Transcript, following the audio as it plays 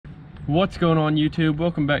What's going on YouTube?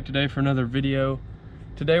 Welcome back today for another video.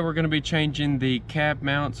 Today we're going to be changing the cab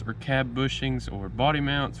mounts or cab bushings or body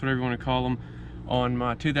mounts, whatever you want to call them, on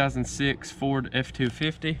my 2006 Ford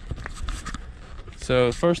F250. So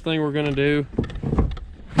the first thing we're going to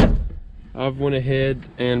do, I've went ahead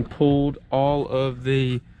and pulled all of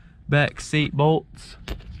the back seat bolts.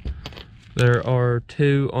 There are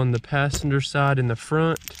two on the passenger side in the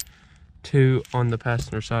front, two on the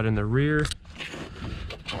passenger side in the rear.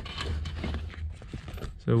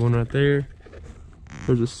 So one right there.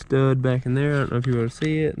 There's a stud back in there. I don't know if you want to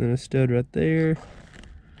see it. And then a stud right there.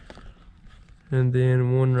 And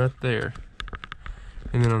then one right there.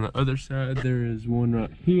 And then on the other side, there is one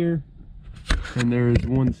right here. And there is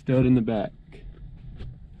one stud in the back.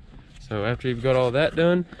 So after you've got all that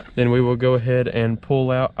done, then we will go ahead and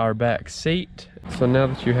pull out our back seat. So now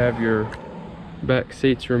that you have your back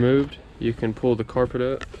seats removed, you can pull the carpet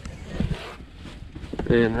up.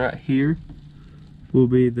 And right here will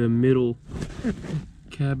be the middle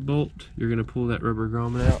cab bolt. You're going to pull that rubber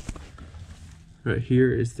grommet out. Right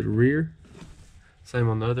here is the rear. Same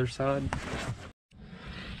on the other side.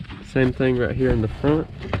 Same thing right here in the front.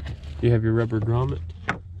 You have your rubber grommet.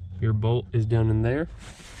 Your bolt is down in there.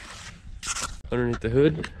 Underneath the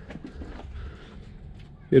hood,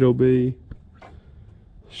 it'll be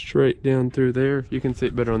straight down through there. You can see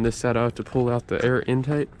it better on this side. I have to pull out the air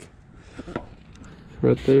intake.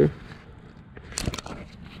 Right there.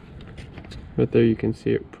 Right there you can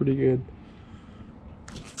see it pretty good.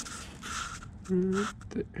 Right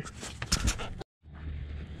there.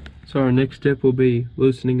 So our next step will be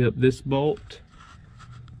loosening up this bolt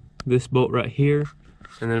right here,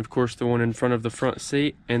 and then of course the one in front of the front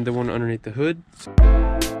seat and the one underneath the hood.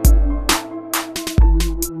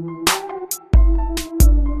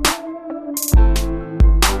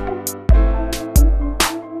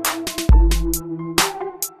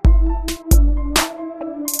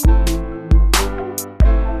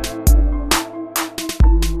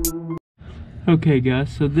 Okay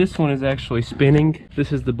guys, so this one is actually spinning.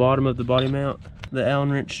 This is the bottom of the body mount. The Allen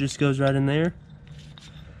wrench just goes right in there.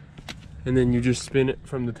 And then you just spin it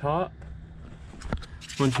from the top.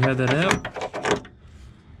 Once you have that out.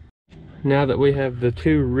 Now that we have the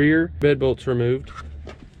two rear bed bolts removed,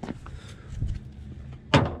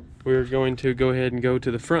 we're going to go ahead and go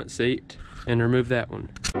to the front seat and remove that one.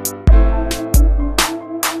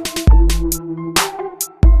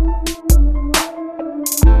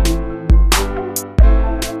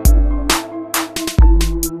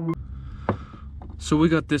 So we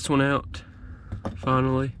got this one out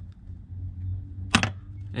finally,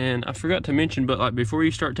 and I forgot to mention, but like before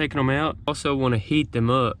you start taking them out, also want to heat them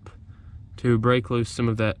up to break loose some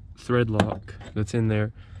of that thread lock that's in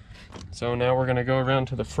there. So now we're going to go around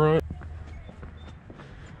to the front,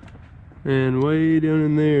 and way down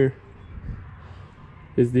in there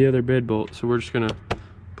is the other bed bolt. So we're just going to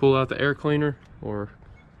pull out the air cleaner or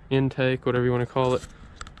intake, whatever you want to call it,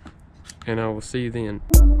 and I will see you then.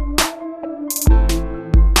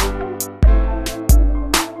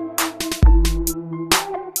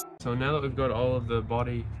 So now that we've got all of the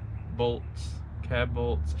body bolts, cab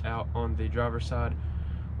bolts out on the driver's side,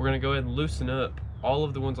 we're going to go ahead and loosen up all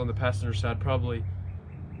of the ones on the passenger side, probably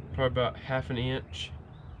about ½ inch.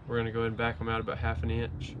 We're going to go ahead and back them out about ½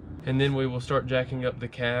 inch. And then we will start jacking up the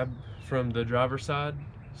cab from the driver's side.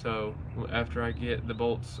 So after I get the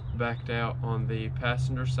bolts backed out on the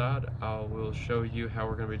passenger side, I will show you how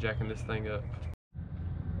we're going to be jacking this thing up.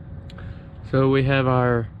 So we have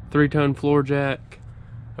our 3-ton floor jack,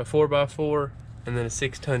 a 4x4, and then a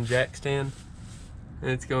 6-ton jack stand,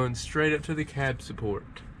 and it's going straight up to the cab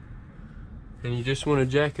support. And you just want to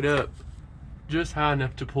jack it up just high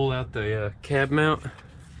enough to pull out the cab mount.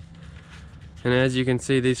 And as you can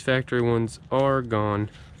see, these factory ones are gone.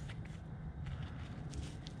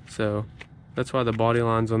 So that's why the body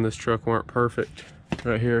lines on this truck weren't perfect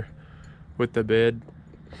right here with the bed.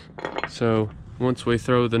 So once we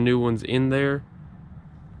throw the new ones in there,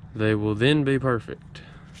 they will then be perfect.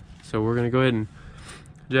 So we're going to go ahead and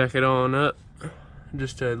jack it on up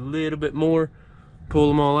just a little bit more, pull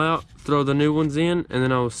them all out, throw the new ones in, and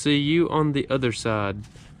then I will see you on the other side.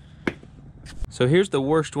 So here's the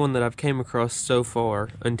worst one that I've came across so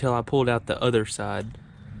far until I pulled out the other side.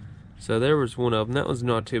 So there was one of them. That one's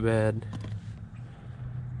not too bad.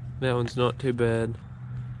 That one's not too bad.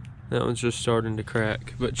 That one's just starting to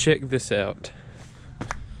crack. But check this out.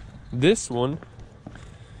 This one,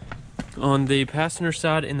 on the passenger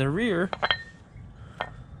side in the rear,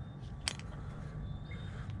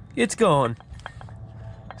 it's gone.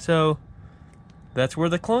 So that's where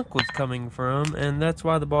the clunk was coming from, and that's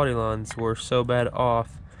why the body lines were so bad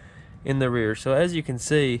off in the rear. So as you can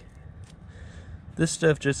see, this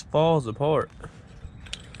stuff just falls apart.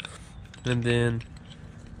 And then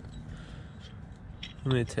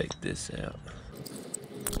let me take this out.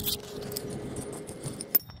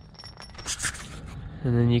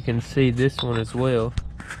 And then you can see this one as well.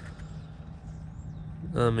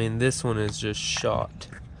 I mean, this one is just shot.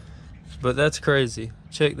 But that's crazy.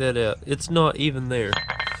 Check that out. It's not even there.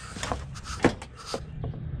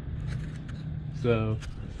 So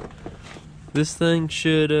this thing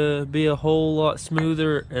should be a whole lot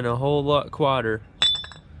smoother and a whole lot quieter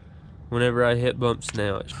whenever I hit bumps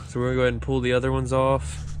now. So we're gonna go ahead and pull the other ones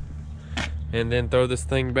off and then throw this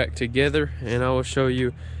thing back together, and I will show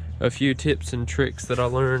you a few tips and tricks that I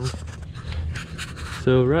learned.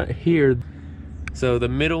 So right here, so the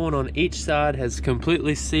middle one on each side has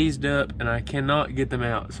completely seized up and I cannot get them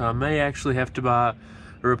out. So I may actually have to buy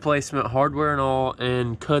a replacement hardware and all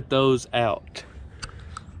and cut those out.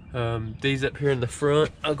 These up here in the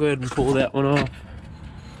front, I'll go ahead and pull that one off.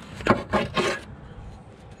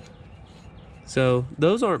 So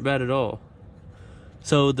those aren't bad at all.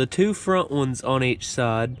 So the two front ones on each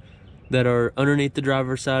side that are underneath the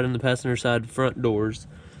driver's side and the passenger side front doors,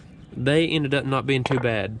 they ended up not being too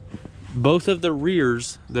bad. Both of the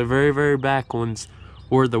rears, the very, very back ones,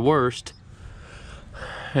 were the worst.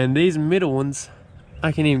 And these middle ones,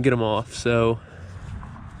 I can't even get them off, so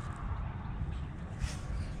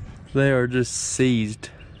they are just seized.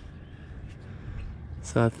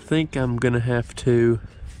 So I think I'm gonna have to,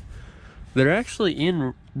 they're actually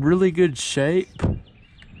in really good shape.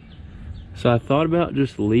 So I thought about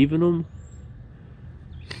just leaving them,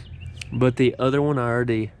 but the other one I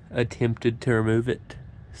already attempted to remove it.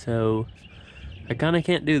 So I kind of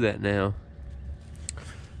can't do that now,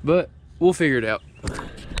 but we'll figure it out.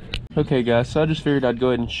 Okay guys, so I just figured I'd go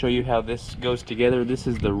ahead and show you how this goes together. This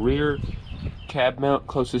is the rear cab mount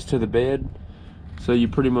closest to the bed. So you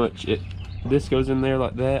pretty much, this goes in there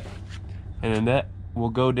like that, and then that will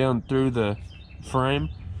go down through the frame,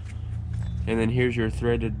 and then here's your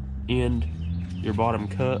threaded end, your bottom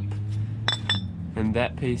cup, and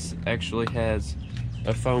that piece actually has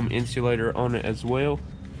a foam insulator on it as well,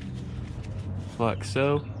 like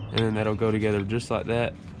so, and then that'll go together just like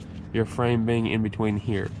that, your frame being in between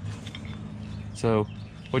here. So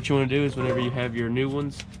what you want to do is whenever you have your new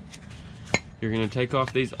ones, you're going to take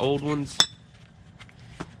off these old ones,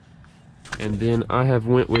 and then I have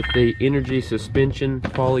went with the Energy Suspension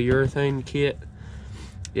polyurethane kit.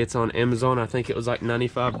 It's on Amazon. I think it was like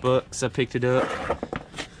 95 bucks. I picked it up.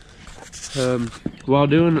 While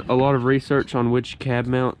doing a lot of research on which cab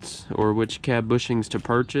mounts or which cab bushings to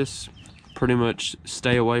purchase, pretty much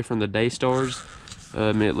stay away from the Daystars,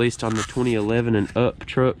 at least on the 2011 and up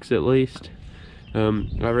trucks at least.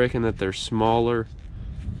 I reckon that they're smaller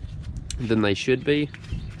than they should be,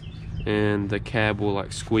 and the cab will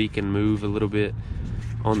like squeak and move a little bit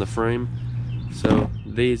on the frame. So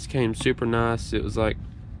these came super nice. It was like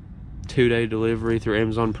 2-day delivery through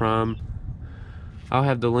Amazon Prime. I'll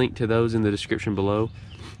have the link to those in the description below.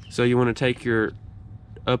 So you want to take your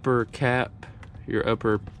upper cap, your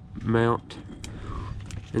upper mount,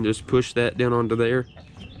 and just push that down onto there.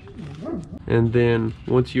 And then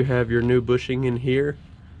once you have your new bushing in here,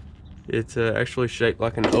 it's actually shaped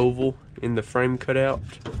like an oval in the frame cutout.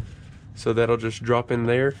 So that'll just drop in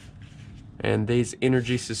there. And these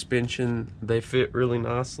Energy Suspension, they fit really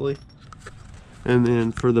nicely. And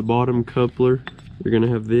then for the bottom coupler, you're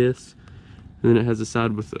gonna have this. And then it has a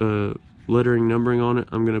side with lettering numbering on it.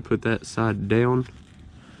 I'm gonna put that side down,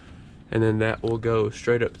 and then that will go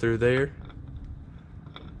straight up through there.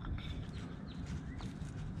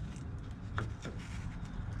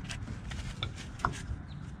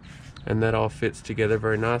 And that all fits together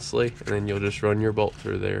very nicely, and then you'll just run your bolt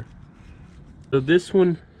through there. So this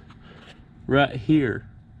one right here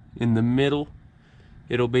in the middle,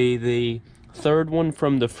 it'll be the third one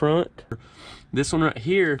from the front. This one right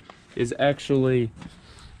here is actually,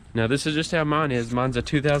 now this is just how mine is. Mine's a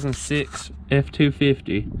 2006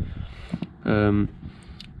 F250.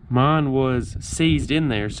 Mine was seized in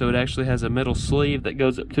there, so it actually has a metal sleeve that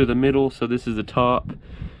goes up to the middle. So this is the top.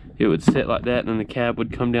 It would sit like that, and then the cab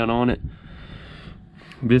would come down on it.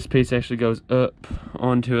 This piece actually goes up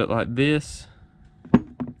onto it like this.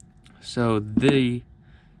 So the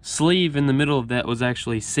sleeve in the middle of that was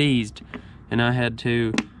actually seized, and I had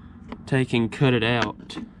to take and cut it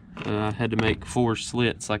out. I had to make 4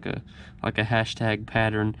 slits like a hashtag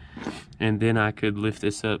pattern, and then I could lift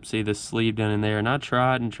this up. See the sleeve down in there, and I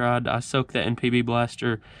tried and tried. I soaked that in PB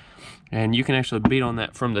Blaster, and you can actually beat on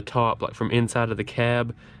that from the top, like from inside of the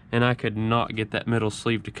cab, and I could not get that middle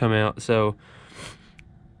sleeve to come out. So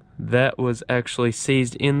that was actually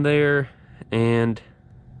seized in there, and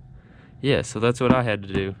Yeah, so that's what I had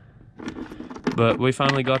to do. But we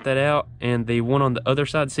finally got that out, and the one on the other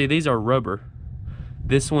side, see, these are rubber.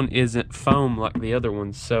 This one isn't foam like the other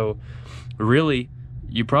ones, so really,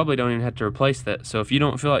 you probably don't even have to replace that. So if you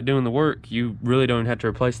don't feel like doing the work, you really don't have to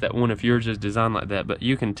replace that one if yours is designed like that. But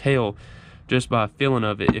you can tell just by feeling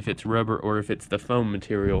of it if it's rubber or if it's the foam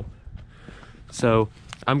material. So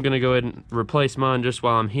I'm gonna go ahead and replace mine just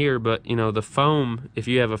while I'm here, but you know, the foam, if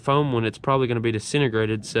you have a foam one, it's probably gonna be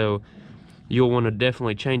disintegrated, so you'll want to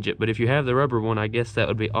definitely change it. But if you have the rubber one, I guess that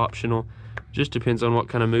would be optional. Just depends on what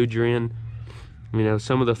kind of mood you're in. You know,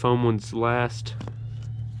 some of the foam ones last,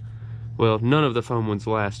 well, none of the foam ones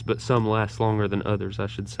last, but some last longer than others, I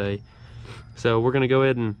should say. So we're gonna go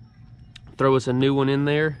ahead and throw us a new one in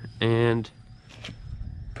there and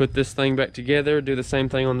put this thing back together, do the same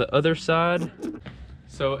thing on the other side.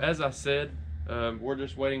 So as I said, we're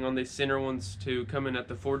just waiting on these center ones to come in at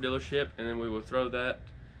the Ford dealership, and then we will throw that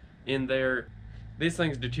in there. These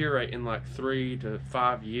things deteriorate in like 3 to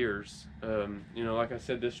 5 years. You know, like I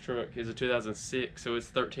said, this truck is a 2006, so it's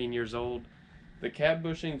 13 years old. The cab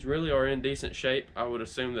bushings really are in decent shape. I would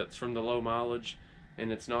assume that's from the low mileage,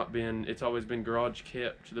 and it's always been garage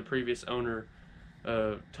kept. The previous owner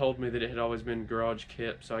told me that it had always been garage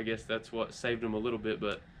kept, so I guess that's what saved them a little bit.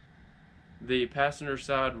 But the passenger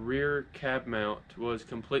side rear cab mount was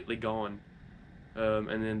completely gone,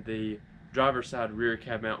 and then the driver's side rear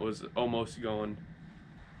cab mount was almost gone.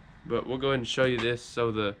 But we'll go ahead and show you this.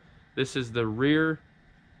 So this is the rear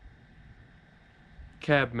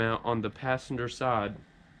cab mount on the passenger side,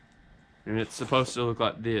 and it's supposed to look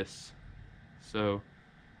like this. So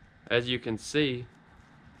as you can see,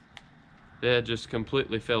 that just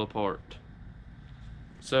completely fell apart.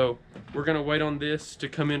 So we're gonna wait on this to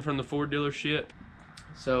come in from the Ford dealership.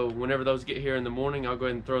 So whenever those get here in the morning, I'll go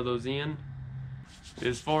ahead and throw those in.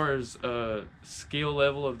 As far as skill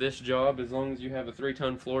level of this job, as long as you have a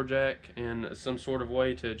 3-ton floor jack and some sort of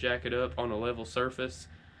way to jack it up on a level surface,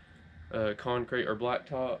 concrete or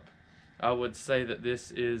blacktop, I would say that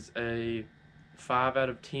this is a 5 out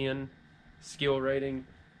of 10 skill rating.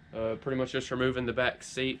 Pretty much just removing the back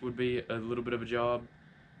seat would be a little bit of a job,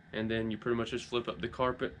 and then you pretty much just flip up the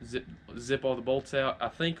carpet, zip all the bolts out. I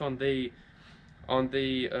think on the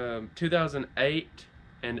 2008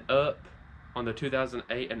 and up, on the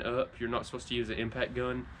 2008 and up, you're not supposed to use an impact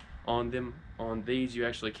gun on them. On these, you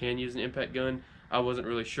actually can use an impact gun. I wasn't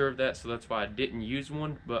really sure of that, so that's why I didn't use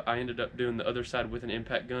one, but I ended up doing the other side with an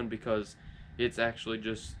impact gun because it's actually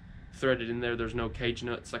just threaded in there. There's no cage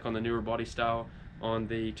nuts like on the newer body style. On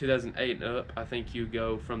the 2008 and up, I think you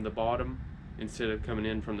go from the bottom instead of coming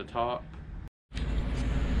in from the top.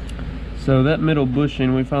 So that middle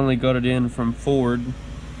bushing, we finally got it in from Ford.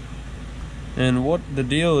 And what the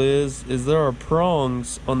deal is there are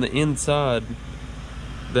prongs on the inside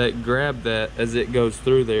that grab that as it goes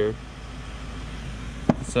through there.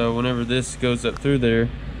 So whenever this goes up through there,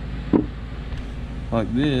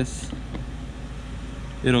 like this,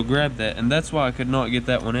 it'll grab that, and that's why I could not get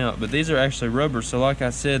that one out. But these are actually rubber, so like I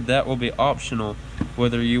said, that will be optional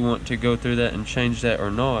whether you want to go through that and change that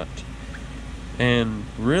or not. And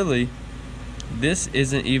really, this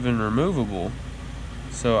isn't even removable.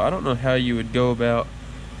 So I don't know how you would go about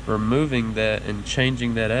removing that and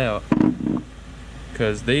changing that out,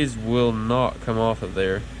 because these will not come off of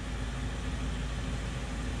there.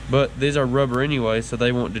 But these are rubber anyway, so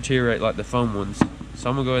they won't deteriorate like the foam ones. So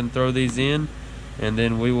I'm gonna go ahead and throw these in, and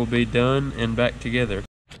then we will be done and back together.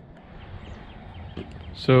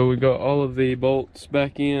 So we got all of the bolts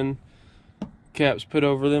back in, caps put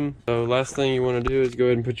over them. So last thing you want to do is go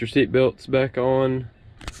ahead and put your seat belts back on,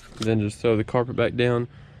 then just throw the carpet back down,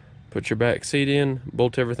 put your back seat in,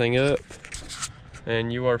 bolt everything up,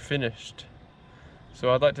 and you are finished.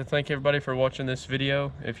 So I'd like to thank everybody for watching this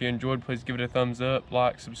video. If you enjoyed, please give it a thumbs up,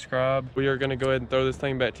 like, subscribe. We are going to go ahead and throw this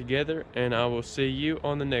thing back together, and I will see you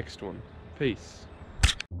on the next one. Peace.